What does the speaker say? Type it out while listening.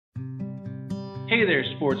Hey there,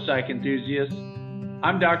 sports psych enthusiasts.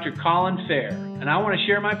 I'm Dr. Colin Fehr, and I want to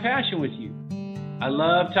share my passion with you. I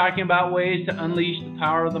love talking about ways to unleash the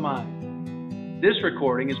power of the mind. This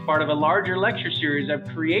recording is part of a larger lecture series I've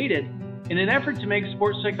created in an effort to make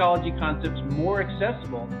sports psychology concepts more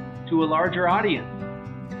accessible to a larger audience.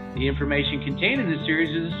 The information contained in this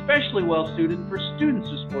series is especially well suited for students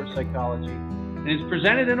of sports psychology and is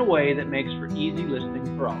presented in a way that makes for easy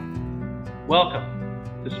listening for all. Welcome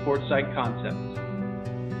to Sports Psych Concepts.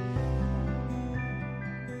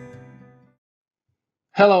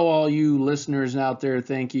 Hello, all you listeners out there.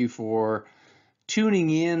 Thank you for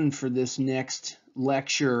tuning in for this next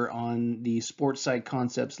lecture on the Sports Psych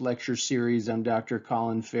Concepts lecture series. I'm Dr.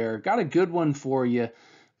 Colin Fehr. Got a good one for you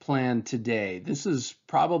planned today. This is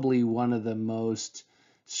probably one of the most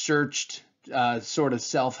searched sort of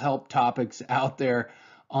self-help topics out there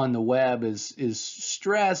on the web is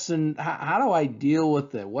stress, and how do I deal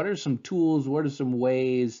with it? What are some tools? What are some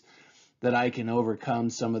ways that I can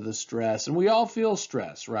overcome some of the stress? And we all feel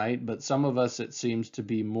stress, right? But some of us, it seems to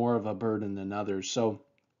be more of a burden than others. So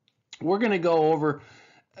we're going to go over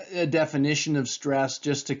a definition of stress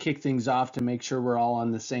just to kick things off to make sure we're all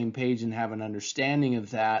on the same page and have an understanding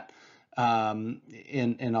of that.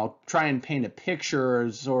 And I'll try and paint a picture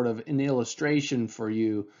as sort of an illustration for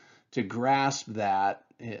you to grasp that.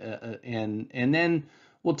 And then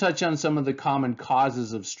we'll touch on some of the common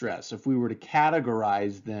causes of stress. If we were to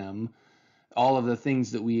categorize them, all of the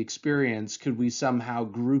things that we experience, could we somehow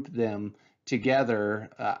group them together?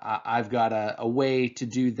 I've got a way to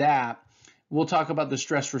do that. We'll talk about the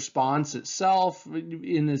stress response itself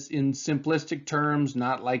in simplistic terms,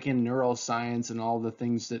 not like in neuroscience and all the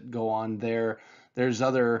things that go on there. There's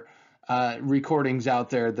other recordings out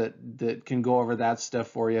there that can go over that stuff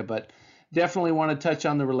for you, but definitely want to touch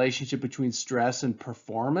on the relationship between stress and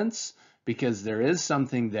performance, because there is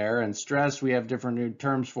something there. And stress, we have different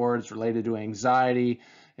terms for it. It's related to anxiety.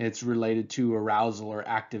 It's related to arousal or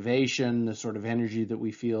activation, the sort of energy that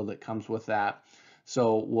we feel that comes with that.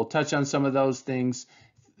 So we'll touch on some of those things.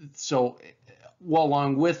 So well,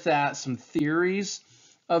 along with that, some theories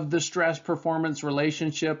of the stress performance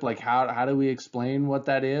relationship, like how do we explain what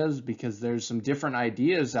that is? Because there's some different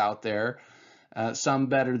ideas out there, some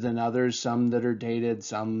better than others, some that are dated,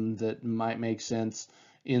 some that might make sense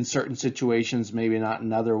in certain situations, maybe not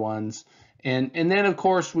in other ones. And then, of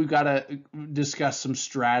course, we've got to discuss some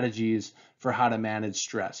strategies for how to manage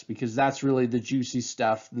stress, because that's really the juicy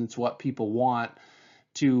stuff. That's what people want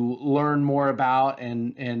to learn more about.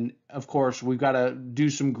 And of course, we've got to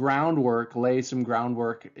do some groundwork, lay some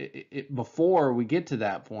groundwork before we get to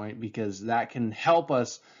that point, because that can help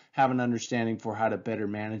us have an understanding for how to better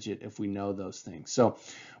manage it if we know those things. So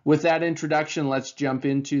with that introduction, let's jump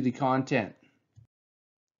into the content.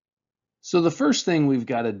 So the first thing we've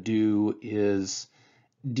got to do is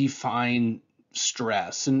define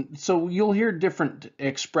stress. And so you'll hear different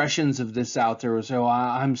expressions of this out there. So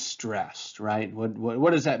I'm stressed, right?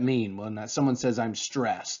 What does that mean when someone says I'm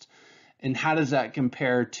stressed? And how does that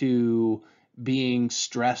compare to being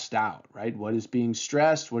stressed out, right? What is being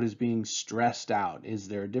stressed? What is being stressed out? Is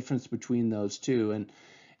there a difference between those two?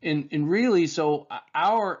 And really, so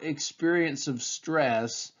our experience of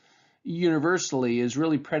stress universally is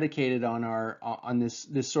really predicated on this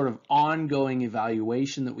sort of ongoing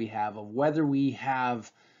evaluation that we have of whether we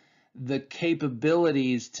have the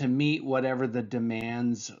capabilities to meet whatever the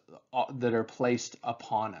demands that are placed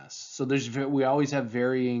upon us. So we always have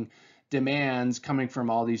varying demands coming from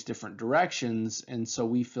all these different directions, and so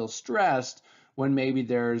we feel stressed when maybe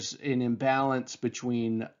there's an imbalance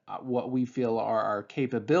between what we feel are our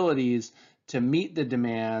capabilities to meet the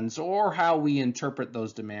demands, or how we interpret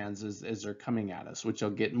those demands as they're coming at us, which I'll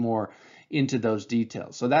get more into those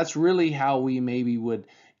details. So that's really how we maybe would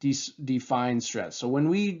define stress. So when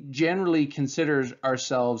we generally consider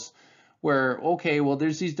ourselves where, okay, well,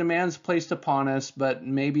 there's these demands placed upon us, but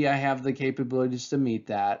maybe I have the capabilities to meet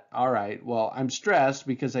that. All right, well, I'm stressed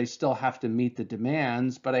because I still have to meet the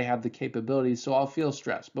demands, but I have the capabilities, so I'll feel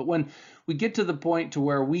stressed. But when we get to the point to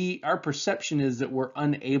where our perception is that we're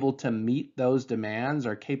unable to meet those demands,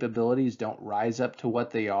 our capabilities don't rise up to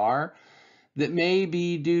what they are, that may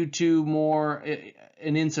be due to more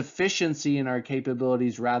an insufficiency in our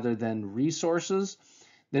capabilities rather than resources,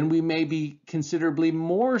 then we may be considerably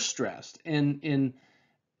more stressed,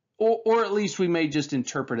 or at least we may just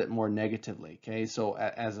interpret it more negatively, okay, so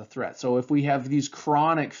as a threat. So if we have these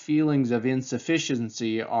chronic feelings of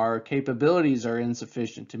insufficiency, our capabilities are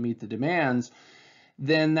insufficient to meet the demands,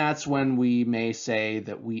 then that's when we may say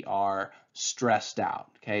that we are stressed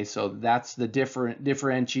out, okay? So that's the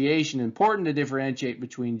differentiation, important to differentiate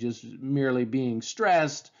between just merely being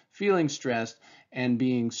stressed, feeling stressed, and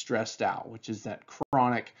being stressed out, which is that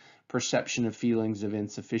chronic perception of feelings of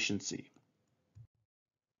insufficiency.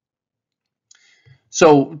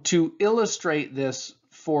 So to illustrate this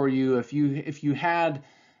for you, if you had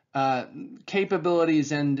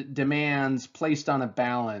capabilities and demands placed on a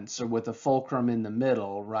balance or with a fulcrum in the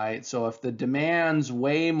middle, right? So if the demands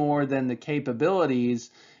weigh more than the capabilities,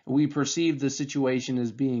 we perceive the situation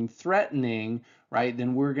as being threatening, right?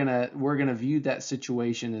 Then we're gonna view that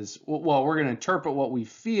situation as, well, we're gonna interpret what we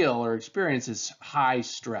feel or experience as high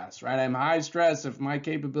stress, right? I'm high stress if my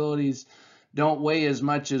capabilities don't weigh as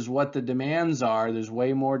much as what the demands are. There's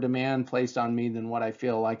way more demand placed on me than what I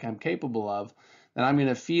feel like I'm capable of. Then I'm going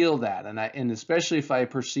to feel that, and especially if I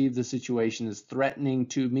perceive the situation as threatening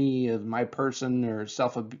to me, of my person or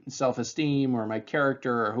self-esteem or my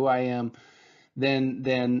character or who I am, then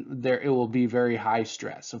it will be very high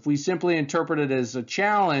stress. If we simply interpret it as a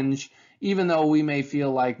challenge, even though we may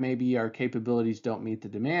feel like maybe our capabilities don't meet the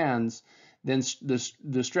demands, then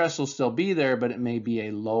the stress will still be there, but it may be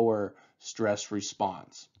a lower stress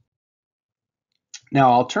response.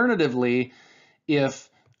 Now, alternatively, if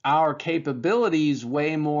our capabilities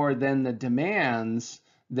weigh more than the demands,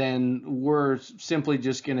 then we're simply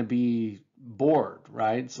just going to be bored,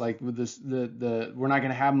 right? It's like with this, we're not going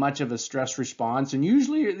to have much of a stress response. And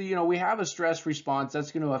usually, we have a stress response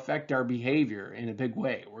that's going to affect our behavior in a big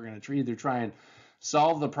way. We're going to either try and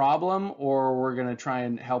solve the problem, or we're going to try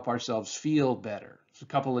and help ourselves feel better. There's a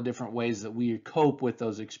couple of different ways that we cope with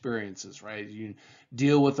those experiences, right? You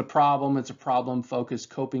deal with the problem, it's a problem-focused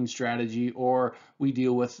coping strategy, or we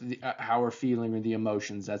deal with how we're feeling or the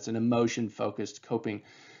emotions. That's an emotion-focused coping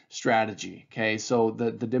strategy. Okay, so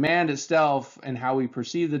the demand itself and how we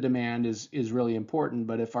perceive the demand is really important,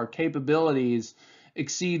 but if our capabilities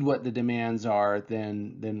exceed what the demands are,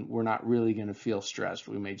 then we're not really going to feel stressed.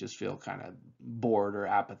 We may just feel kind of bored or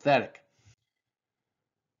apathetic.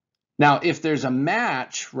 Now, if there's a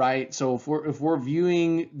match, right? So if we're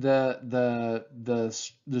viewing the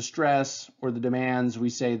stress or the demands, we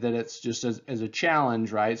say that it's just as a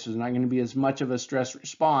challenge, right? So there's not going to be as much of a stress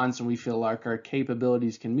response, and we feel like our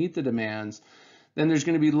capabilities can meet the demands. Then there's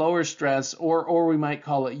going to be lower stress, or we might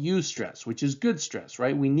call it eustress, which is good stress,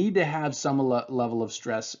 right? We need to have some level of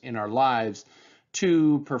stress in our lives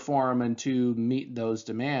to perform and to meet those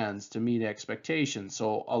demands, to meet expectations.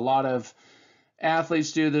 So a lot of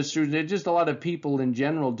athletes do this, just a lot of people in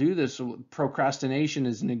general do this. Procrastination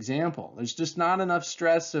is an example. There's just not enough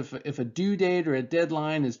stress. If a due date or a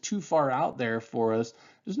deadline is too far out there for us,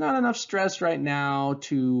 there's not enough stress right now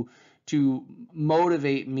to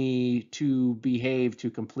motivate me to behave, to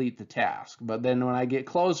complete the task. But then when I get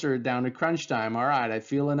closer down to crunch time, all right, I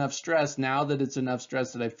feel enough stress. Now that it's enough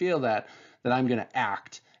stress that I feel that I'm going to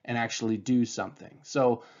act and actually do something.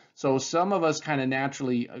 So some of us kind of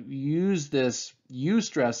naturally use this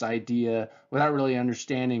eustress idea without really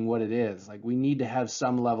understanding what it is. Like, we need to have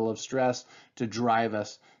some level of stress to drive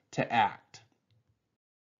us to act.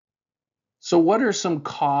 So what are some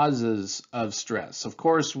causes of stress? Of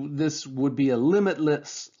course, this would be a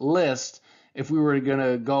limitless list if we were going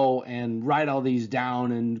to go and write all these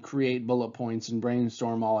down and create bullet points and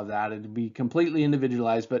brainstorm all of that. It'd be completely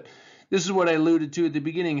individualized, but this is what I alluded to at the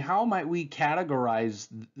beginning. How might we categorize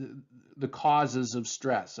the causes of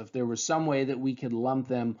stress? If there was some way that we could lump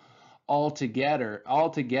them all together,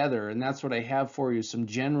 and that's what I have for you, some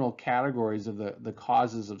general categories of the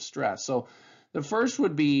causes of stress. So the first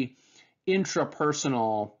would be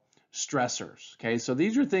intrapersonal stressors. Okay, so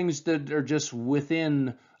these are things that are just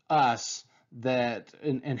within us, that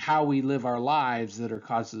and how we live our lives, that are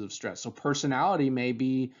causes of stress. So personality may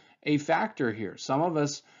be a factor here. Some of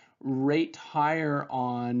us rate higher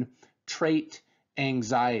on trait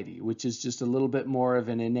anxiety, which is just a little bit more of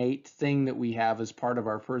an innate thing that we have as part of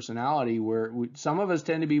our personality, where some of us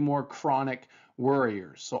tend to be more chronic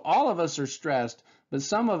worriers. So all of us are stressed, but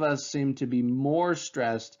some of us seem to be more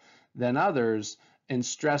stressed than others, and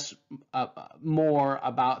stress more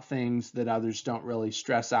about things that others don't really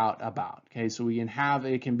stress out about. Okay, so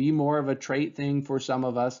it can be more of a trait thing for some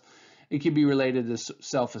of us. It can be related to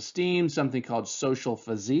self-esteem, something called social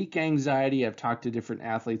physique anxiety. I've talked to different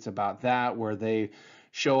athletes about that, where they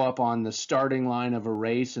show up on the starting line of a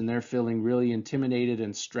race and they're feeling really intimidated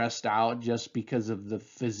and stressed out just because of the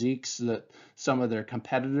physiques that some of their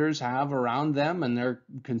competitors have around them, and they're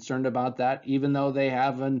concerned about that, even though they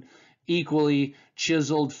have an equally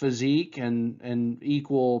chiseled physique and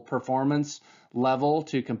equal performance level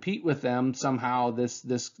to compete with them. Somehow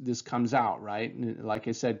this comes out, right? And like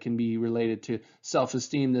I said, can be related to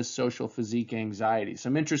self-esteem, this social physique anxiety.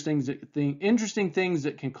 Some interesting things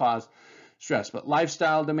that can cause stress. But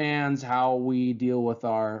lifestyle demands, how we deal with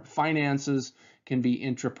our finances, can be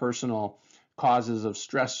intrapersonal causes of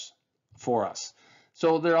stress for us.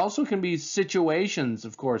 So there also can be situations,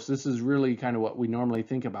 of course, this is really kind of what we normally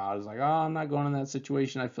think about, is like, oh, I'm not going in that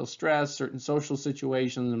situation, I feel stressed. Certain social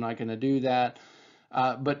situations, I'm not going to do that.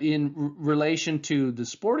 But in relation to the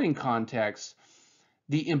sporting context,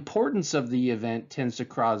 the importance of the event tends to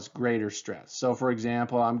cause greater stress. So for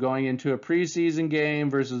example, I'm going into a preseason game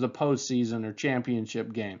versus a postseason or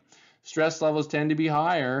championship game. Stress levels tend to be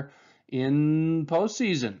higher in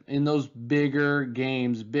postseason, in those bigger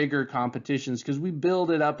games, bigger competitions, because we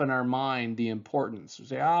build it up in our mind, the importance. We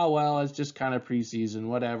say, oh, well, it's just kind of preseason,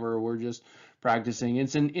 whatever, we're just practicing.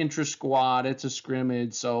 It's an intra-squad, it's a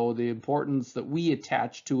scrimmage, so the importance that we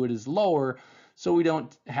attach to it is lower, so we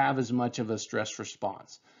don't have as much of a stress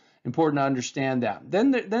response. Important to understand that.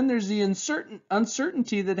 Then there's the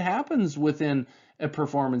uncertainty that happens within a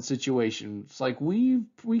performance situation. It's like we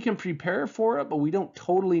can prepare for it, but we don't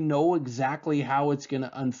totally know exactly how it's going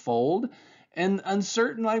to unfold. And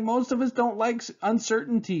uncertain, like most of us don't like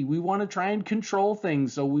uncertainty. We want to try and control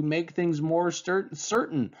things, so we make things more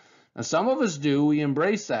certain. Now, some of us do. We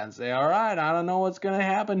embrace that and say, all right, I don't know what's going to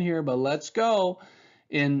happen here, but let's go.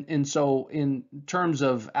 And so in terms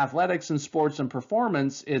of athletics and sports and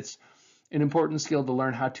performance, it's an important skill to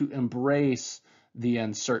learn how to embrace the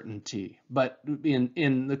uncertainty. But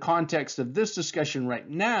in the context of this discussion right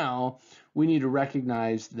now, we need to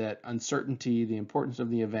recognize that uncertainty, the importance of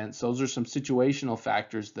the events, those are some situational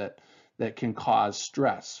factors that can cause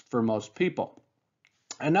stress for most people.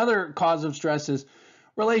 Another cause of stress is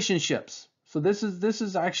relationships. So this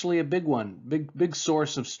is actually a big one, big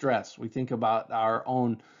source of stress. We think about our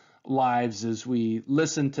own lives as we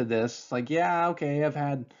listen to this. Like, yeah, okay, I've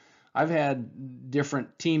had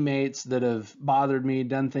different teammates that have bothered me,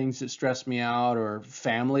 done things that stress me out, or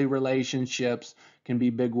family relationships can be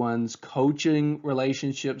big ones. Coaching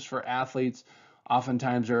relationships for athletes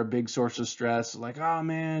oftentimes are a big source of stress. Like, oh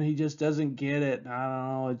man, he just doesn't get it. I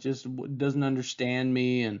don't know, it just doesn't understand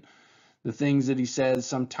me, and the things that he says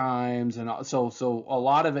sometimes. And so a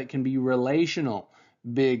lot of it can be relational,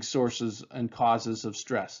 big sources and causes of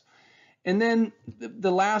stress. And then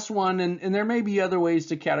the last one, and there may be other ways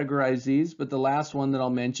to categorize these, but the last one that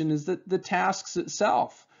I'll mention is the tasks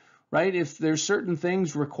itself, right? If there's certain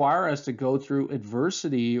things require us to go through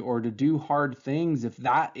adversity or to do hard things, if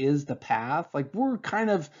that is the path, like we're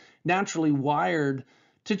kind of naturally wired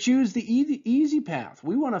to choose the easy path.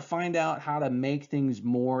 We want to find out how to make things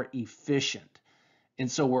more efficient.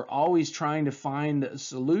 And so we're always trying to find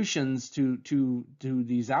solutions to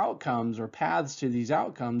these outcomes, or paths to these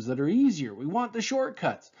outcomes that are easier. We want the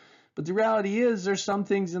shortcuts. But the reality is there's some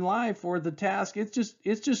things in life where the task, it's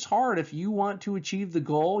just hard. If you want to achieve the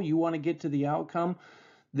goal, you want to get to the outcome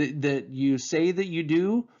that you say that you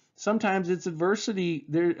do, sometimes it's adversity.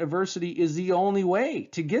 Adversity is the only way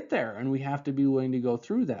to get there, and we have to be willing to go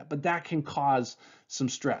through that. But that can cause some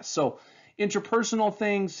stress. So interpersonal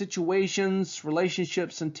things, situations,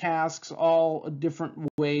 relationships, and tasks, all different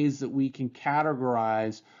ways that we can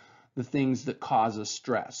categorize the things that cause us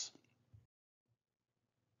stress.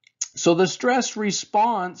 So the stress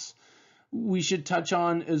response we should touch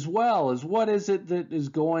on as well is, what is it that is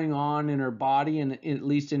going on in our body, and at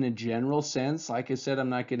least in a general sense. Like I said, I'm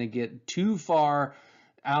not going to get too far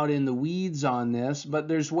out in the weeds on this, but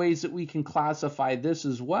there's ways that we can classify this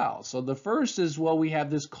as well. So the first is, well, we have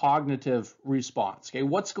this cognitive response. Okay,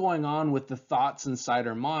 what's going on with the thoughts inside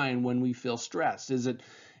our mind when we feel stressed? Is it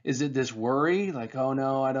this worry, like, oh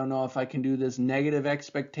no, I don't know if I can do this, negative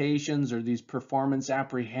expectations, or these performance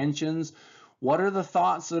apprehensions? What are the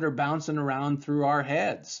thoughts that are bouncing around through our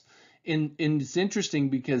heads? And it's interesting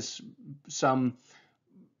because some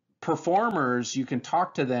performers, you can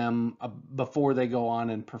talk to them before they go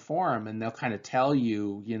on and perform, and they'll kind of tell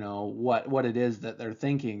you, what it is that they're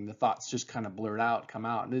thinking. The thoughts just kind of blurt out, come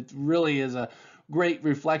out. And it really is a great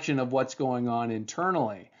reflection of what's going on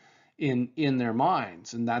internally in their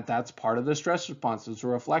minds. And that's part of the stress response. It's a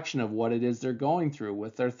reflection of what it is they're going through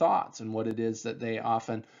with their thoughts and what it is that they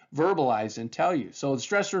often verbalize and tell you. So the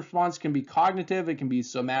stress response can be cognitive, it can be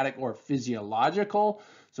somatic or physiological.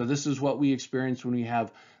 So this is what we experience when we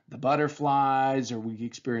have the butterflies, or we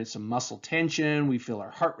experience some muscle tension. We feel our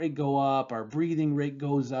heart rate go up, our breathing rate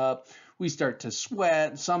goes up, we start to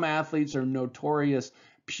sweat. Some athletes are notorious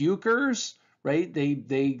pukers, right? They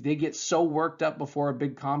get so worked up before a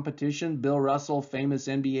big competition. Bill Russell, famous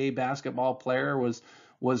NBA basketball player, was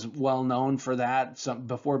well known for that.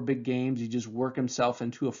 Before big games, he'd just work himself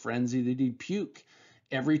into a frenzy that he'd puke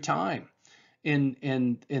every time.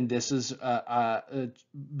 And this is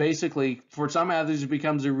basically, for some athletes, it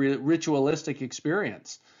becomes a ritualistic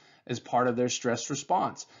experience as part of their stress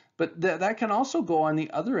response. But that can also go on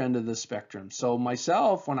the other end of the spectrum. So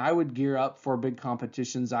myself, when I would gear up for big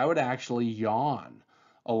competitions, I would actually yawn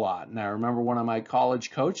a lot. And I remember one of my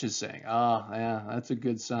college coaches saying, "Oh, yeah, that's a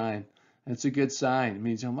good sign. That's a good sign." It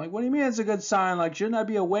means, I'm like, "What do you mean it's a good sign? Like, shouldn't I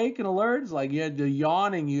be awake and alert?" It's like, yeah, the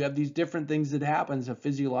yawning, you have these different things that happen. It's a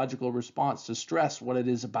physiological response to stress, what it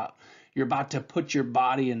is about. You're about to put your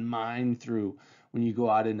body and mind through when you go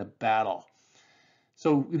out into battle.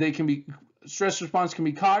 So they can be, stress response can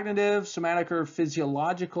be cognitive, somatic, or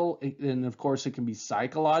physiological, and of course it can be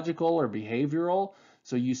psychological or behavioral.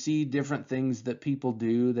 So you see different things that people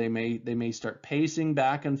do. They may start pacing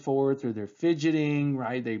back and forth, or they're fidgeting,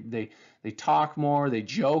 right? They talk more, they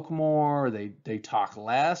joke more, they talk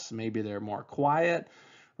less. Maybe they're more quiet,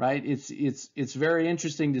 right? It's very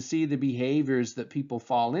interesting to see the behaviors that people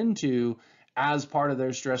fall into as part of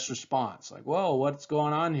their stress response. Like, whoa, what's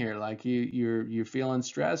going on here? Like you're feeling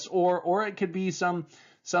stress, or it could be some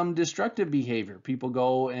destructive behavior. People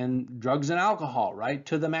go and drugs and alcohol, right,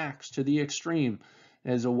 to the max, to the extreme,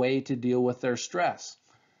 as a way to deal with their stress.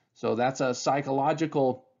 So that's a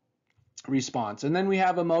psychological response. And then we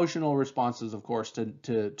have emotional responses, of course,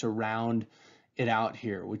 to round it out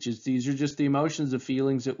here, which is, these are just the emotions, the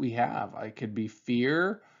feelings that we have. It could be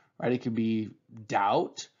fear, right? It could be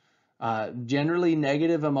doubt. Generally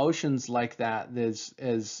negative emotions like that,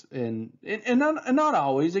 and not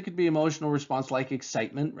always. It could be emotional response like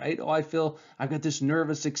excitement, right? Oh, I've got this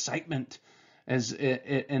nervous excitement,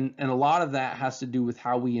 and a lot of that has to do with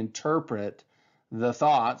how we interpret the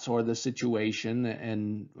thoughts or the situation,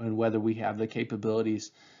 and whether we have the capabilities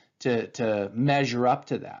to measure up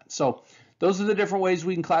to that. So those are the different ways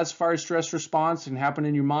we can classify our stress response. It can happen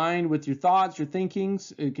in your mind with your thoughts, your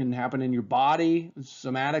thinkings. It can happen in your body,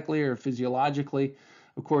 somatically or physiologically.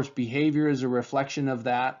 Of course, behavior is a reflection of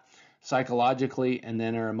that psychologically, and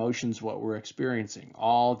then our emotions, what we're experiencing.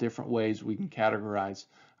 All different ways we can categorize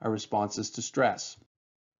our responses to stress.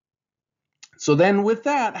 So then with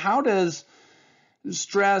that, how does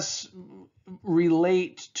stress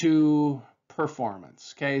relate to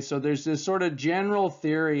performance? Okay, so there's this sort of general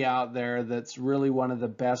theory out there that's really one of the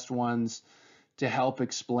best ones to help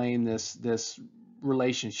explain this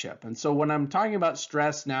relationship. And so when I'm talking about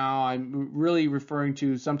stress now, I'm really referring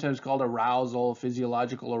to sometimes called arousal,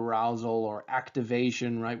 physiological arousal, or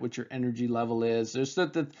activation, right? What your energy level is. There's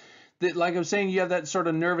that like I'm saying, you have that sort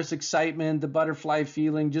of nervous excitement, the butterfly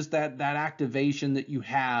feeling, just that activation that you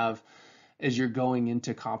have as you're going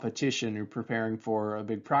into competition or preparing for a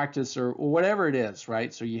big practice, or whatever it is,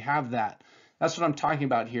 right? So you have that. That's what I'm talking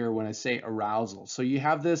about here when I say arousal. So you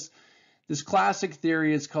have this classic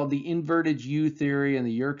theory. It's called the inverted U theory and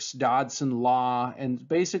the Yerkes-Dodson law. And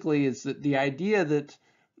basically it's the idea that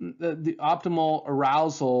the optimal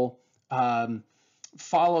arousal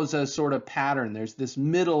follows a sort of pattern. There's this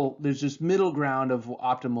middle ground of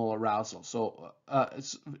optimal arousal. So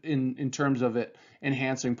in terms of it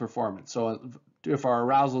enhancing performance. So if our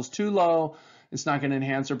arousal is too low, it's not going to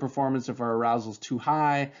enhance our performance. If our arousal is too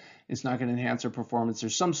high, it's not going to enhance our performance.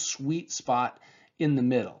 There's some sweet spot in the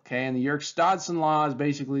middle. Okay, and the Yerkes-Dodson law is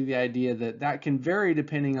basically the idea that can vary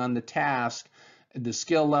depending on the task, the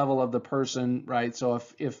skill level of the person, right? So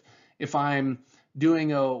if I'm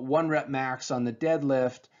doing a 1 rep max on the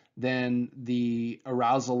deadlift, then the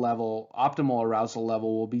arousal level, optimal arousal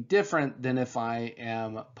level, will be different than if I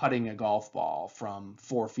am putting a golf ball from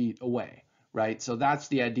 4 feet away, right? So that's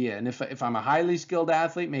the idea. And if I'm a highly skilled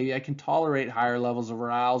athlete, maybe I can tolerate higher levels of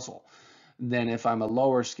arousal than if I'm a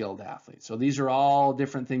lower skilled athlete. So these are all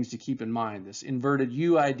different things to keep in mind. This inverted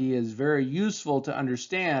U idea is very useful to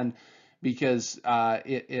understand because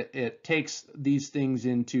it takes these things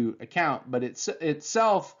into account, but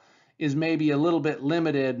itself is maybe a little bit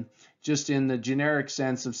limited just in the generic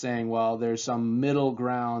sense of saying, well, there's some middle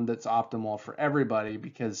ground that's optimal for everybody,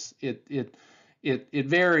 because it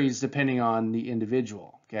varies depending on the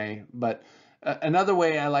individual. Okay, but another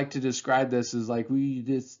way I like to describe this is like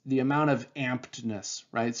the amount of ampedness,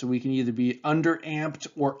 right? So we can either be under amped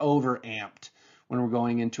or over amped when we're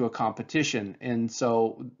going into a competition, and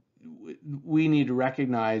so we need to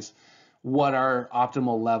recognize what our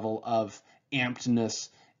optimal level of ampedness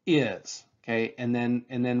is. Okay, and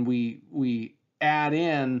then we add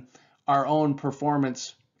in our own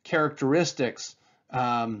performance characteristics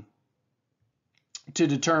to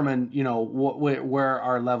determine, where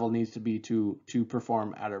our level needs to be to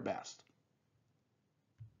perform at our best.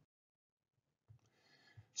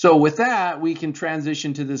 So with that, we can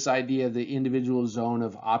transition to this idea of the individual zone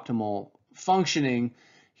of optimal functioning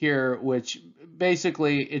here, which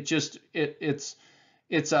basically it's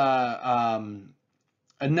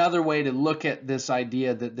another way to look at this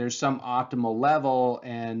idea that there's some optimal level,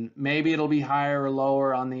 and maybe it'll be higher or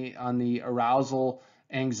lower on the arousal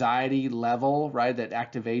anxiety level, right? That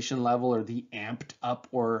activation level, or the amped up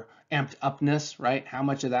or amped upness, right? How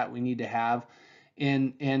much of that we need to have.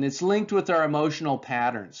 And it's linked with our emotional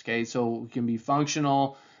patterns, okay? So it can be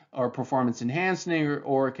functional or performance enhancing,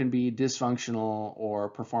 or it can be dysfunctional or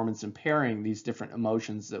performance impairing, these different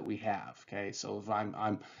emotions that we have, okay? So if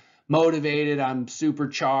I'm motivated, I'm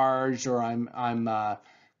supercharged, or I'm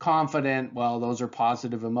confident, well, those are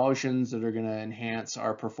positive emotions that are going to enhance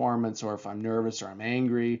our performance. Or if I'm nervous or I'm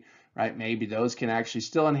angry, right, maybe those can actually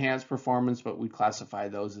still enhance performance, but we classify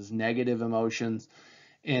those as negative emotions.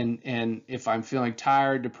 And if I'm feeling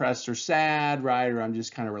tired, depressed, or sad, right, or I'm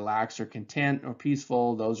just kind of relaxed or content or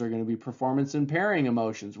peaceful, those are going to be performance impairing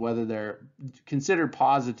emotions, whether they're considered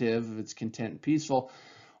positive if it's content and peaceful,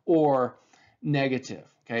 or negative.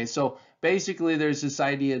 Okay, so basically there's this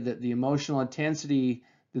idea that the emotional intensity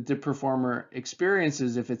that the performer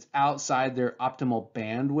experiences, if it's outside their optimal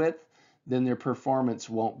bandwidth, then their performance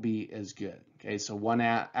won't be as good. Okay, so one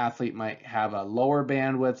athlete might have a lower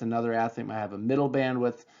bandwidth, another athlete might have a middle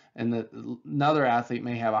bandwidth, and another athlete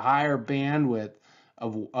may have a higher bandwidth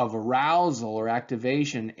of arousal or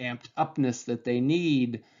activation, amped upness that they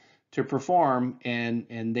need to perform, and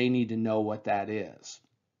they need to know what that is.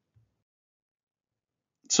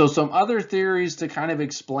 So some other theories to kind of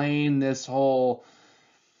explain this whole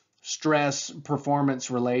stress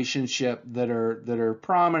performance relationship that are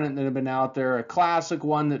prominent, that have been out there. A classic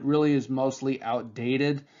one that really is mostly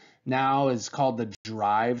outdated now is called the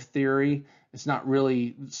drive theory. It's not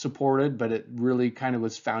really supported, but it really kind of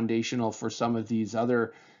was foundational for some of these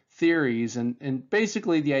other theories. And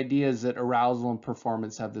basically the idea is that arousal and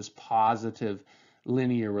performance have this positive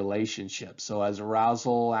linear relationship. So as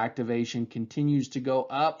arousal activation continues to go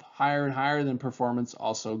up higher and higher, then performance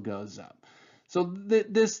also goes up. So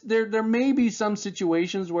there may be some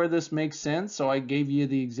situations where this makes sense. So I gave you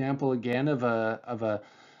the example again of a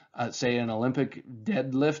say an Olympic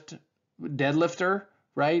deadlifter,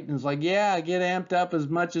 right? And it's like, yeah, get amped up as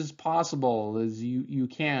much as possible as you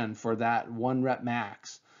can for that 1 rep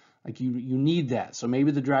max. Like you need that. So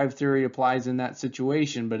maybe the drive theory applies in that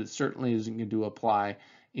situation, but it certainly isn't going to apply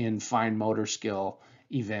in fine motor skill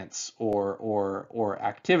events or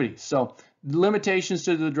activities. So limitations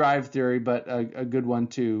to the drive theory, but a good one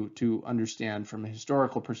to understand from a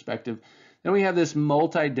historical perspective. Then we have this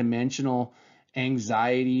multi-dimensional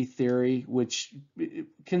anxiety theory, which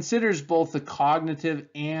considers both the cognitive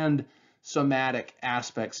and somatic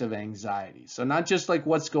aspects of anxiety. So not just like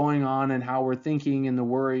what's going on and how we're thinking and the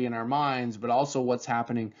worry in our minds, but also what's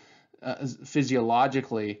happening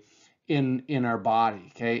physiologically in our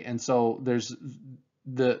body. Okay, and so there's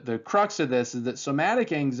the crux of this is that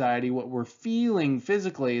somatic anxiety, what we're feeling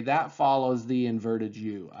physically, that follows the inverted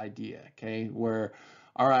U idea. Okay, where,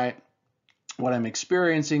 all right, what I'm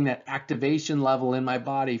experiencing, that activation level in my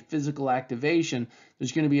body, physical activation,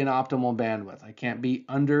 there's going to be an optimal bandwidth. I can't be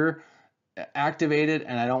under activated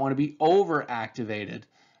and I don't want to be over activated.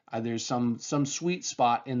 There's some sweet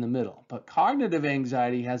spot in the middle. But cognitive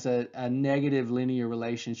anxiety has a negative linear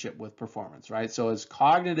relationship with performance, right? So as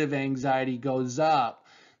cognitive anxiety goes up,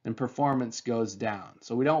 then performance goes down.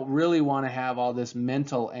 So we don't really want to have all this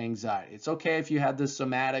mental anxiety. It's okay if you have this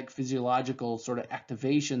somatic, physiological sort of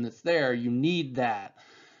activation that's there. You need that.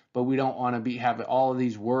 But we don't want to have all of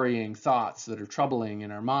these worrying thoughts that are troubling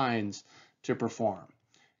in our minds to perform.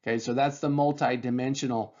 Okay, so that's the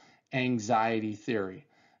multi-dimensional anxiety theory.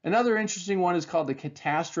 Another interesting one is called the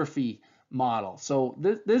catastrophe model. So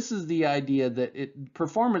this is the idea that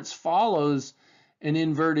performance follows an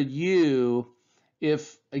inverted U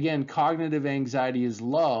if, again, cognitive anxiety is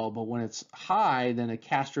low, but when it's high, then a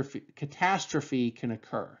catastrophe can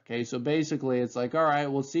occur. Okay, so basically it's like, all right,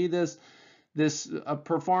 we'll see this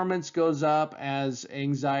performance goes up as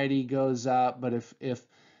anxiety goes up, but if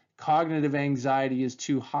cognitive anxiety is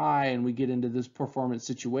too high and we get into this performance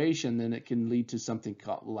situation, then it can lead to something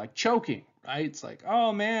called like choking, right? It's like,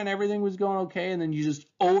 oh man, everything was going okay, and then you just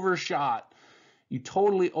you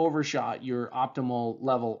totally overshot your optimal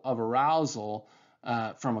level of arousal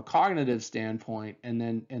from a cognitive standpoint, and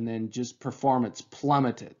then just performance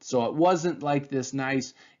plummeted. So it wasn't like this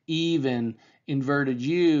nice even inverted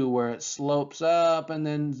U where it slopes up and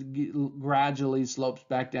then gradually slopes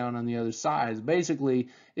back down on the other side. Basically,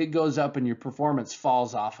 it goes up and your performance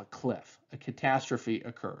falls off a cliff. A catastrophe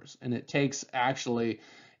occurs, and it takes actually,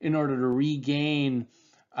 in order to regain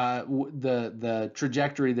the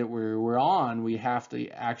trajectory that we're on, we have to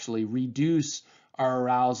actually reduce our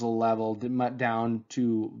arousal level down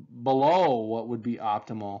to below what would be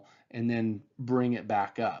optimal and then bring it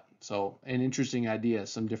back up. So an interesting idea,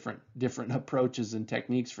 some different approaches and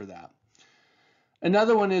techniques for that.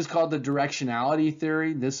 Another one is called the directionality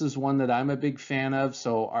theory. This is one that I'm a big fan of.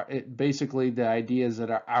 So basically the idea is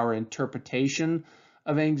that our interpretation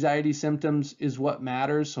of anxiety symptoms is what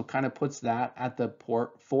matters. So kind of puts that at the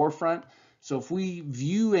forefront. So if we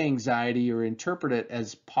view anxiety or interpret it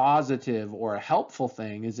as positive or a helpful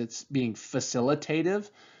thing, as it's being facilitative,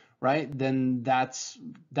 right, then that's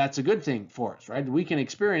a good thing for us, right? We can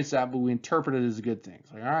experience that, but we interpret it as a good thing.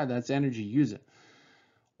 It's like, all right, that's energy, use it.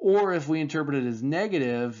 Or if we interpret it as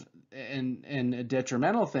negative and a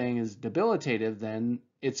detrimental thing is debilitative, then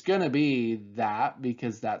it's going to be that,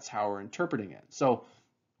 because that's how we're interpreting it. So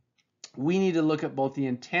we need to look at both the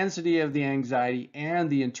intensity of the anxiety and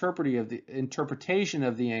the interpretation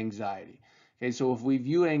of the anxiety. Okay, so if we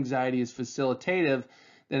view anxiety as facilitative,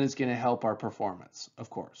 then it's going to help our performance, of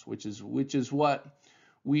course, which is what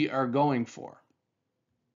we are going for.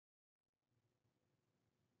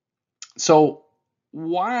 So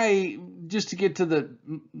why, just to get to the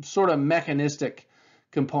sort of mechanistic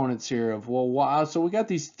components here of, well, wow, so we got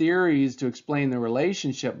these theories to explain the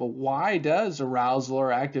relationship, but why does arousal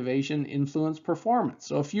or activation influence performance?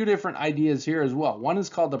 So a few different ideas here as well. One is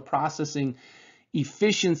called the processing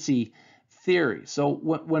efficiency theory. So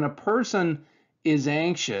when a person is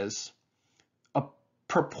anxious, a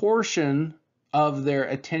proportion of their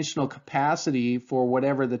attentional capacity for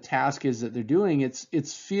whatever the task is that they're doing,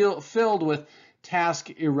 it's filled with task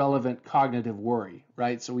irrelevant cognitive worry,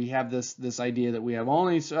 right? So we have this idea that we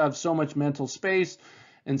only have so much mental space,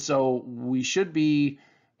 and so we should be,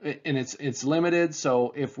 and it's limited.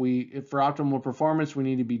 So if for optimal performance, we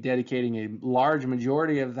need to be dedicating a large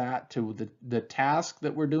majority of that to the task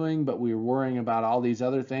that we're doing, but we're worrying about all these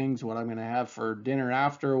other things, what I'm going to have for dinner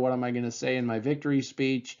after, what am I going to say in my victory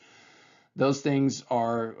speech. Those things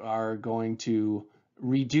are going to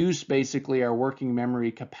reduce basically our working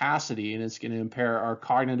memory capacity, and it's going to impair our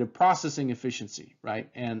cognitive processing efficiency, right?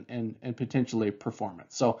 And potentially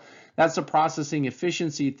performance. So that's the processing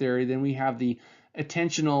efficiency theory. Then we have the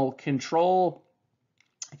attentional control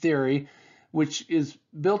theory, which is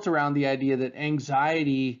built around the idea that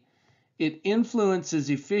anxiety, it influences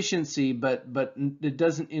efficiency, but it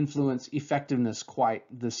doesn't influence effectiveness quite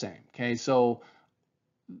the same. Okay, so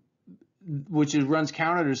which runs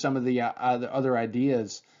counter to some of the other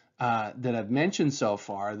ideas that I've mentioned so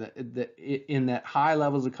far, that in that high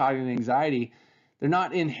levels of cognitive anxiety, they're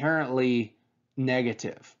not inherently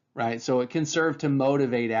negative, right? So it can serve to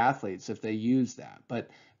motivate athletes if they use that,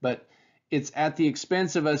 but it's at the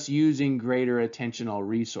expense of us using greater attentional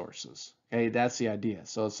resources. Okay, that's the idea.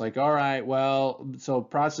 So it's like, all right, well, so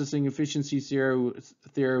processing efficiency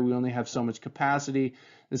theory, we only have so much capacity.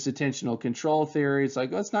 This attentional control theory, it's like,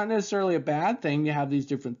 well, it's not necessarily a bad thing to have these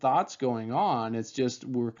different thoughts going on. It's just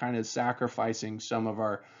we're kind of sacrificing some of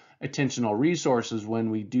our attentional resources when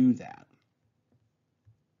we do that.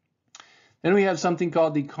 Then we have something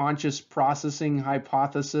called the conscious processing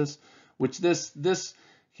hypothesis, which this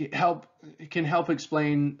can help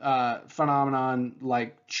explain phenomena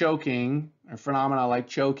like choking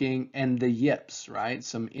and the yips, right?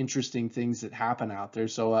 Some interesting things that happen out there.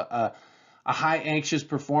 So a high anxious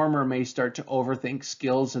performer may start to overthink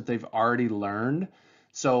skills that they've already learned.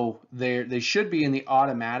 So they should be in the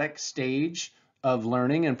automatic stage of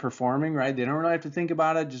learning and performing, right? They don't really have to think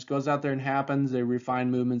about it. It just goes out there and happens. They refine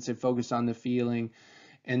movements. They focus on the feeling.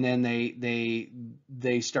 And then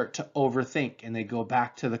they start to overthink, and they go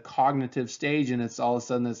back to the cognitive stage, and it's all of a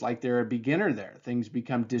sudden it's like they're a beginner there. Things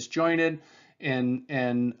become disjointed,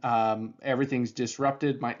 and everything's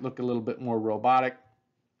disrupted. Might look a little bit more robotic.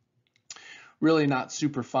 Really not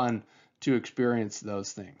super fun to experience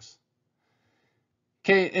those things.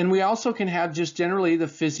 Okay, and we also can have just generally the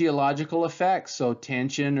physiological effects. So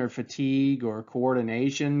tension or fatigue or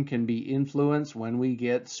coordination can be influenced when we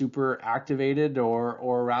get super activated or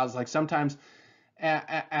aroused. Like sometimes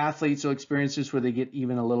athletes will experience this where they get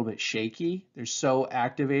even a little bit shaky. They're so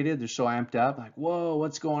activated, they're so amped up, like, whoa,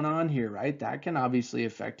 what's going on here, right? That can obviously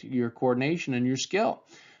affect your coordination and your skill.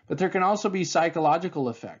 But there can also be psychological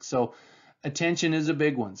effects. So attention is a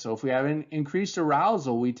big one. So if we have an increased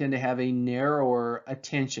arousal, we tend to have a narrower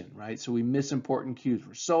attention, right? So we miss important cues.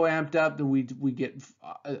 We're so amped up that we get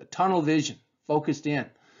tunnel vision, focused in.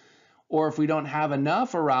 Or if we don't have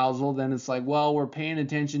enough arousal, then it's like, well, we're paying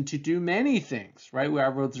attention to too many things, right? We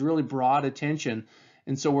have this really broad attention,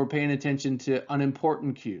 and so we're paying attention to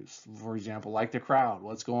unimportant cues. For example, like the crowd,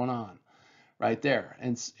 what's going on right there.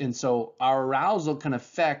 And so our arousal can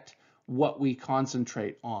affect what we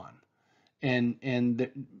concentrate on.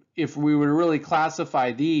 If we were to really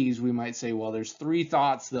classify these, we might say, well, there's three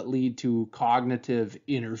thoughts that lead to cognitive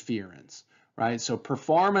interference, right? So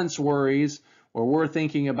performance worries, where we're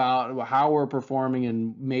thinking about how we're performing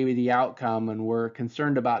and maybe the outcome, and we're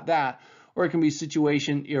concerned about that. Or it can be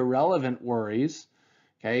situation irrelevant worries.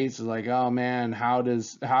 Okay, so like, oh man, how do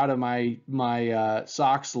my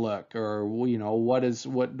socks look, or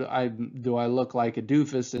do I look like a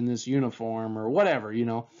doofus in this uniform, or whatever,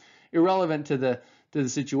 irrelevant to the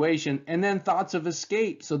situation. And then thoughts of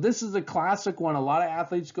escape. So this is a classic one. A lot of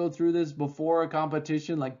athletes go through this before a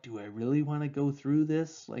competition. Like, do I really want to go through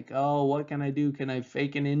this? Like, oh, what can I do? Can I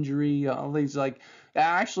fake an injury? All these, like,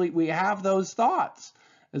 actually, we have those thoughts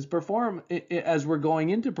as we're going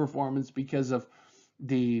into performance because of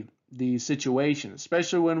the situation,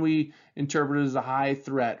 especially when we interpret it as a high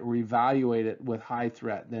threat or evaluate it with high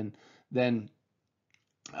threat. Then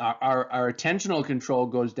our attentional control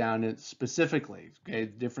goes down specifically. Okay,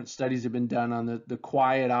 different studies have been done on the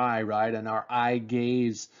quiet eye, right, and our eye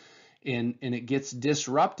gaze, and it gets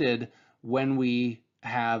disrupted when we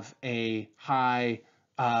have a high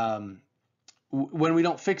when we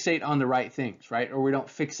don't fixate on the right things, right, or we don't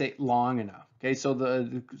fixate long enough. Okay, so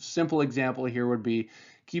the simple example here would be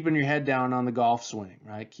keeping your head down on the golf swing,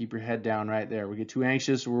 right? Keep your head down right there. We get too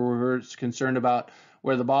anxious, we're concerned about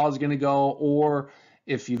where the ball is going to go. Or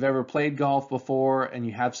if you've ever played golf before and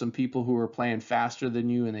you have some people who are playing faster than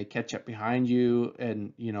you and they catch up behind you,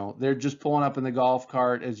 and they're just pulling up in the golf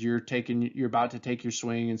cart as you're about to take your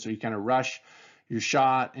swing, and so you kind of rush your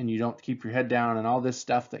shot and you don't keep your head down, and all this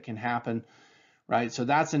stuff that can happen. Right, so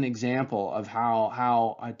that's an example of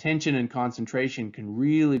how attention and concentration can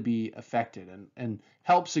really be affected, and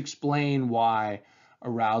helps explain why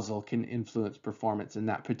arousal can influence performance in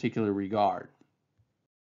that particular regard.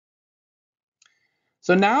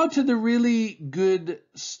 So now to the really good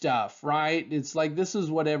stuff, right? It's like, this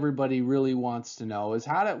is what everybody really wants to know, is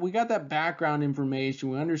we got that background information,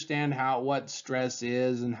 we understand what stress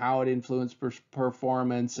is and how it influences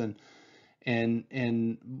performance, and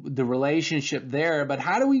the relationship there, but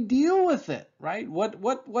how do we deal with it, right?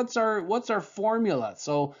 What's our formula?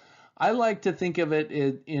 So I like to think of it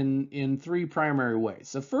in three primary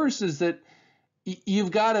ways. The first is that you've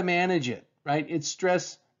got to manage it, right? It's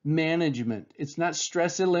stress management. It's not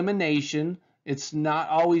stress elimination. It's not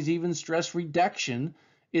always even stress reduction.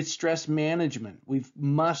 It's stress management. We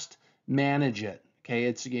must manage it. Okay,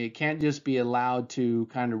 it can't just be allowed to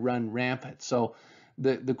kind of run rampant. So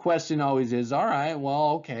the question always is, all right,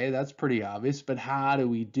 well, okay, that's pretty obvious, but how do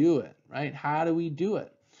we do it, right? How do we do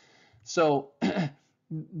it? So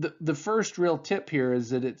the first real tip here is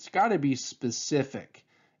that it's got to be specific.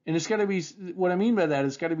 And it's got to be, what I mean by that,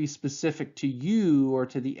 it's got to be specific to you or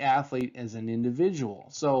to the athlete as an individual.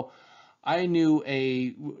 So I knew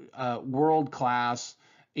a world-class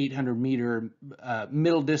 800-meter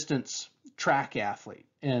middle distance track athlete,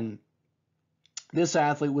 and this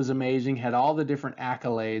athlete was amazing, had all the different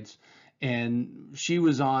accolades, and she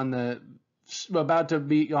was about to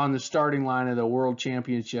be on the starting line of the World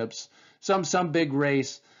Championships, some big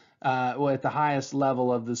race at the highest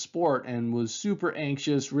level of the sport, and was super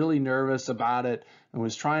anxious, really nervous about it, and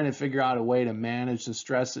was trying to figure out a way to manage the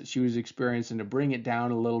stress that she was experiencing, to bring it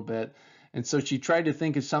down a little bit. And so she tried to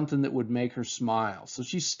think of something that would make her smile. So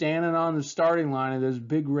she's standing on the starting line of this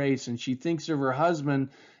big race, and she thinks of her husband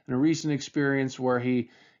in a recent experience where he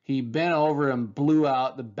bent over and blew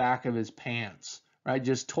out the back of his pants, right?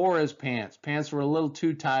 Just tore his pants. Pants were a little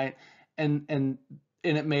too tight, and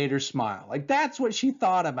it made her smile. Like, that's what she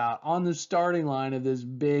thought about on the starting line of this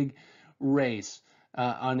big race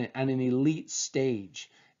on an elite stage.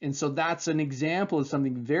 And so that's an example of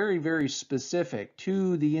something very, very specific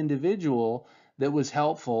to the individual that was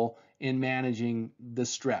helpful in managing the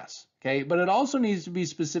stress. Okay, but it also needs to be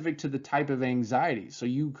specific to the type of anxiety. So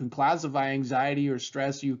you can classify anxiety or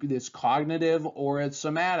stress, it's cognitive or it's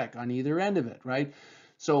somatic on either end of it, right?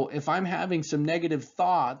 So if I'm having some negative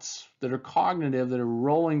thoughts that are cognitive, that are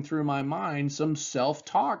rolling through my mind, some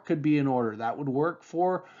self-talk could be in order. That would work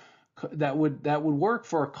for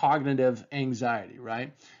cognitive anxiety,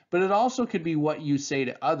 right? But it also could be what you say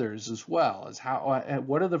to others as well, as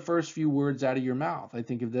what are the first few words out of your mouth. I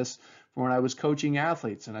think of this from when I was coaching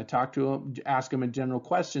athletes, and I ask them a general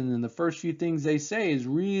question, and the first few things they say is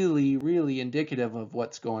really, really indicative of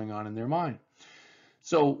what's going on in their mind.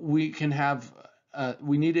 So we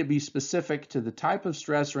need to be specific to the type of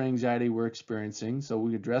stress or anxiety we're experiencing. So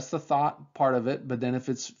we address the thought part of it, but then if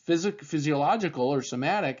it's physiological or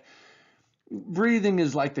somatic, breathing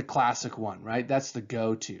is like the classic one, right? That's the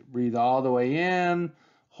go-to. Breathe all the way in,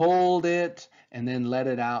 hold it, and then let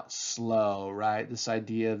it out slow, right? This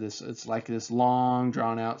idea of this, it's like this long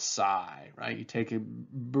drawn out sigh, right? You take a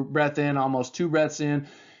breath in, almost 2 breaths in,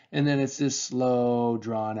 and then it's this slow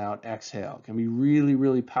drawn out exhale. It can be really,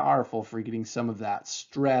 really powerful for getting some of that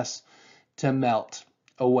stress to melt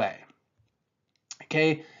away.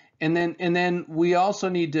 Okay, and then we also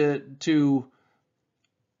need to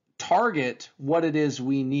target what it is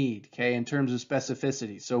we need, okay, in terms of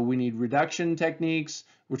specificity. So we need reduction techniques.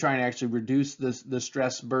 We're trying to actually reduce the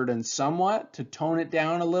stress burden somewhat, to tone it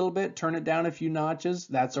down a little bit, turn it down a few notches.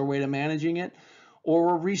 That's our way to managing it.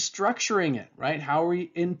 Or we're restructuring it, right? How are we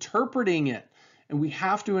interpreting it? And we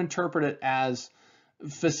have to interpret it as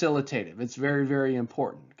facilitative. It's very, very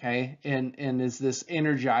important, okay? And is this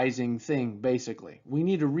energizing thing, basically. We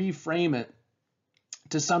need to reframe it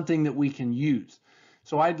to something that we can use.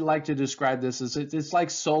 So I'd like to describe this as it's like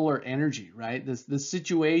solar energy, right? The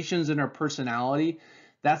situations in our personality,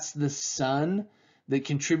 that's the sun that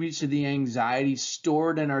contributes to the anxiety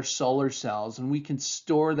stored in our solar cells, and we can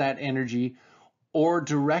store that energy or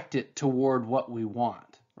direct it toward what we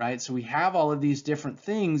want, right? So we have all of these different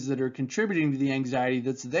things that are contributing to the anxiety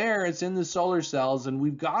that's there. It's in the solar cells, and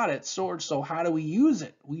we've got it stored. So how do we use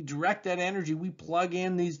it? We direct that energy. We plug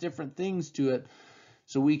in these different things to it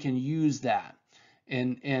so we can use that.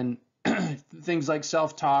 And things like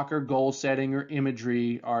self-talk or goal setting or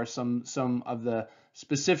imagery are some of the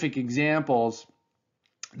specific examples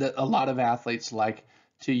that a lot of athletes like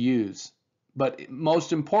to use. But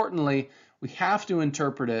most importantly, we have to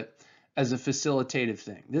interpret it as a facilitative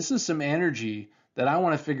thing. This is some energy that I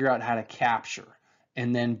want to figure out how to capture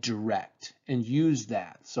and then direct and use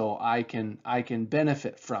that so I can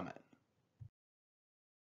benefit from it.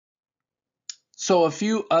 So a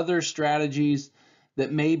few other strategies that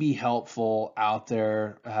may be helpful out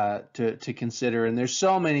there to consider, and there's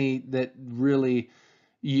so many that really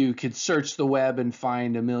you could search the web and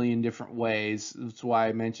find a million different ways. That's why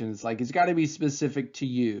I mentioned it's like it's got to be specific to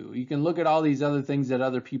you. You can look at all these other things that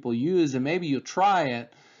other people use and maybe you'll try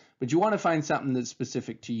it, but you want to find something that's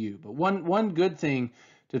specific to you. But one good thing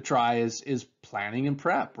to try is planning and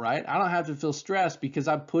prep, right? I don't have to feel stressed because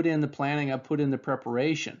I've put in the planning, I've put in the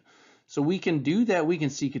preparation. So we can do that. We can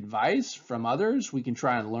seek advice from others. We can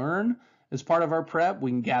try and learn as part of our prep.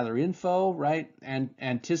 We can gather info, right? And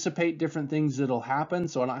anticipate different things that'll happen.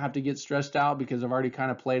 So I don't have to get stressed out because I've already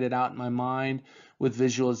kind of played it out in my mind with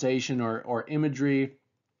visualization or imagery,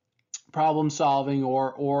 problem solving,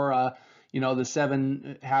 or the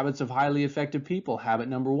 7 habits of highly effective people. Habit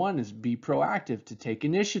number 1 is be proactive, to take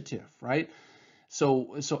initiative, right?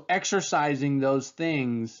 So exercising those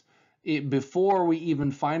things before we even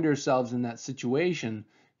find ourselves in that situation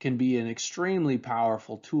can be an extremely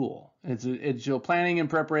powerful tool. It's planning and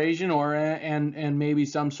preparation, or and maybe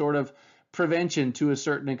some sort of prevention to a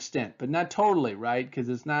certain extent, but not totally, right? Because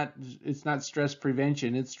it's not stress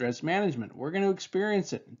prevention, it's stress management. We're going to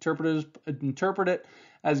experience it, interpret it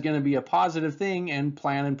as going to be a positive thing, and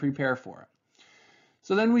plan and prepare for it.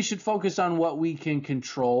 So then we should focus on what we can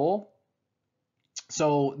control.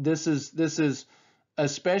 So this is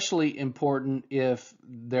especially important if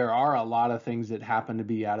there are a lot of things that happen to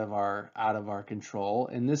be out of our control.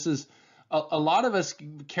 And this is a lot of us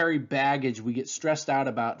carry baggage. We get stressed out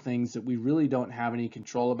about things that we really don't have any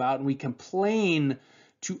control about, and we complain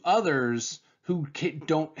to others who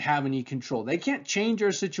don't have any control. They can't change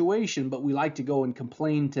our situation, but we like to go and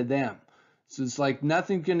complain to them. So it's like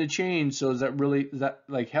nothing's going to change. So is that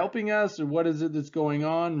like helping us, or what is it that's going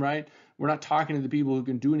on, right? We're not talking to the people who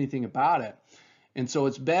can do anything about it. And so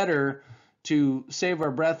it's better to save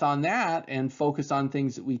our breath on that and focus on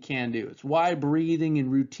things that we can do. It's why breathing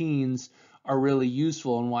and routines are really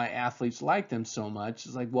useful and why athletes like them so much.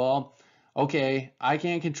 It's like, well, okay, I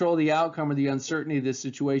can't control the outcome or the uncertainty of this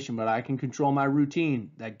situation, but I can control my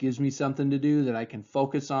routine. That gives me something to do that I can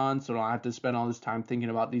focus on, so I don't have to spend all this time thinking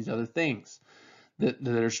about these other things that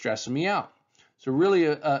are stressing me out. So really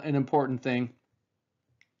an important thing.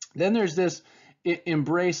 Then there's this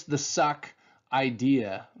embrace the suck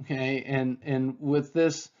idea, okay? And with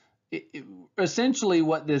this, essentially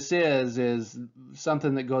what this is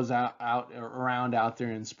something that goes around out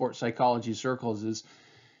there in sports psychology circles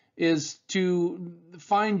is to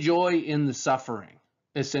find joy in the suffering,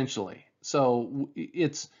 essentially. So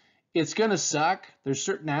it's going to suck. There's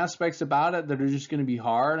certain aspects about it that are just going to be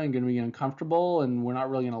hard and going to be uncomfortable, and we're not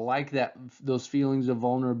really going to like those feelings of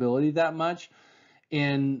vulnerability that much.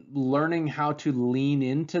 And learning how to lean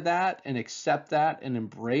into that and accept that and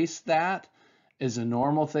embrace that as a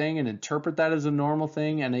normal thing and interpret that as a normal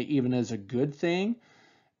thing and even as a good thing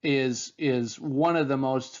is one of the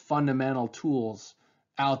most fundamental tools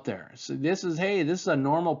out there. So this is a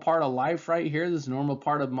normal part of life right here. This is a normal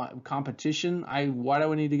part of my competition. Why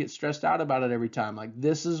do I need to get stressed out about it every time? Like,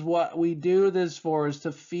 this is what we do this for, is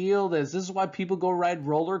to feel this. This is why people go ride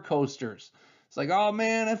roller coasters. It's like, oh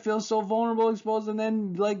man, I feel so vulnerable, exposed, and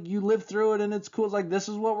then like you live through it and it's cool. It's like, this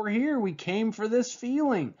is what we're here. We came for this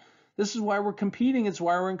feeling. This is why we're competing. It's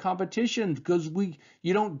why we're in competition, because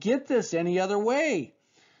you don't get this any other way.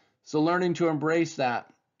 So learning to embrace that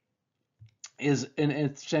is an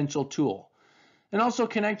essential tool. And also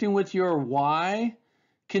connecting with your why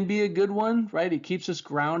can be a good one, right? It keeps us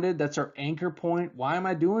grounded. That's our anchor point. Why am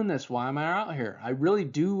I doing this? Why am I out here? I really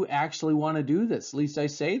do actually want to do this. At least I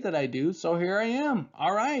say that I do. So here I am.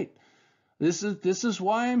 All right. This is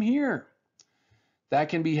why I'm here. That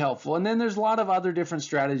can be helpful. And then there's a lot of other different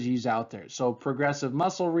strategies out there. So progressive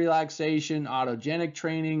muscle relaxation, autogenic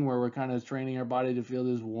training, where we're kind of training our body to feel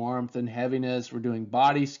this warmth and heaviness. We're doing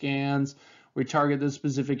body scans. We target the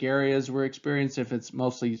specific areas we're experiencing, if it's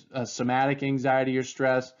mostly somatic anxiety or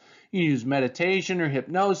stress. You use meditation or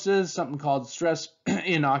hypnosis, something called stress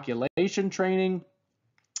inoculation training.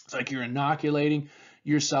 It's like you're inoculating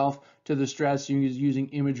yourself to the stress. You're using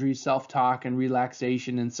imagery, self-talk, and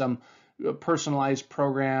relaxation in some personalized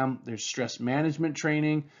program. There's stress management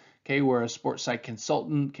training, okay, where a sports psych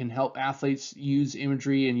consultant can help athletes use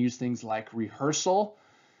imagery and use things like rehearsal.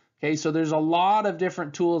 Okay, so there's a lot of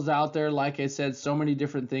different tools out there. Like I said, so many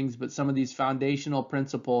different things, but some of these foundational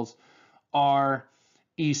principles are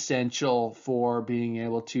essential for being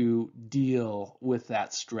able to deal with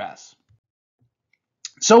that stress.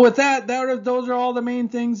 So with that, those are all the main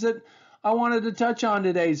things that I wanted to touch on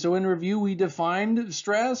today. So in review, we defined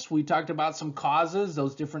stress. We talked about some causes,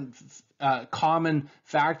 those different common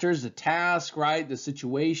factors, the task, right, the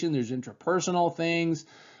situation. There's intrapersonal things,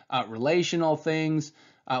 relational things.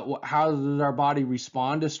 How does our body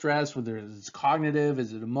respond to stress? Whether it's cognitive,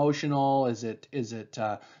 is it emotional, is it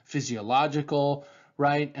physiological,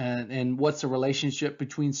 right? And what's the relationship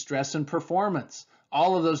between stress and performance?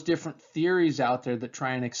 All of those different theories out there that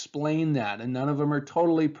try and explain that, and none of them are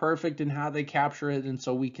totally perfect in how they capture it, and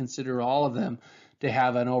so we consider all of them to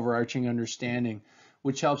have an overarching understanding,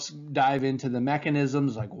 which helps dive into the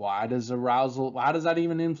mechanisms, like why does that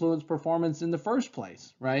even influence performance in the first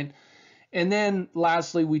place, right? And then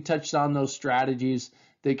lastly, we touched on those strategies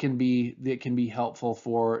that can be helpful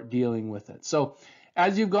for dealing with it. So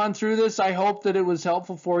as you've gone through this, I hope that it was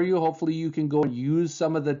helpful for you. Hopefully you can go and use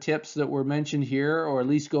some of the tips that were mentioned here, or at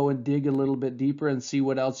least go and dig a little bit deeper and see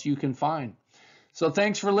what else you can find. So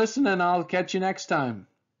thanks for listening. I'll catch you next time.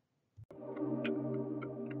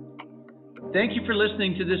 Thank you for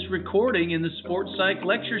listening to this recording in the Sports Psych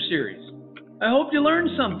Lecture Series. I hope you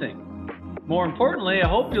learned something. More importantly, I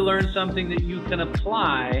hope you learned something that you can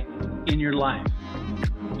apply in your life.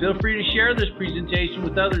 Feel free to share this presentation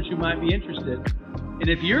with others who might be interested. And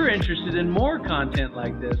if you're interested in more content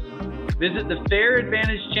like this, visit the Fehr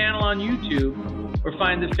Advantage channel on YouTube, or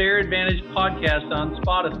find the Fehr Advantage podcast on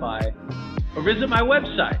Spotify, or visit my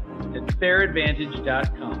website at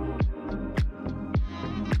fehradvantage.com.